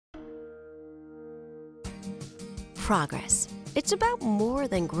progress. It's about more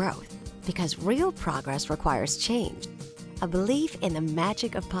than growth, because real progress requires change, a belief in the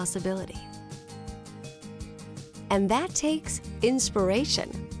magic of possibility. And that takes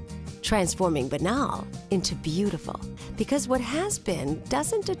inspiration, transforming banal into beautiful, because what has been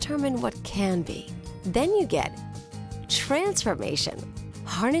doesn't determine what can be. Then you get transformation,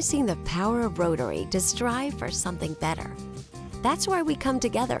 harnessing the power of Rotary to strive for something better. That's why we come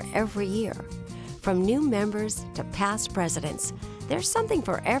together every year. From new members to past presidents, there's something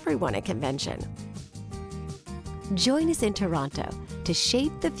for everyone at convention. Join us in Toronto to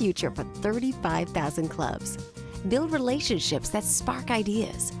shape the future for 35,000 clubs. Build relationships that spark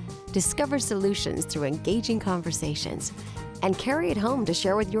ideas, discover solutions through engaging conversations, and carry it home to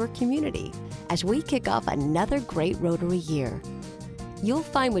share with your community as we kick off another great Rotary year. You'll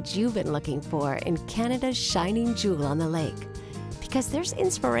find what you've been looking for in Canada's shining jewel on the lake, because there's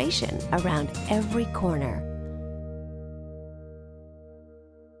inspiration around every corner.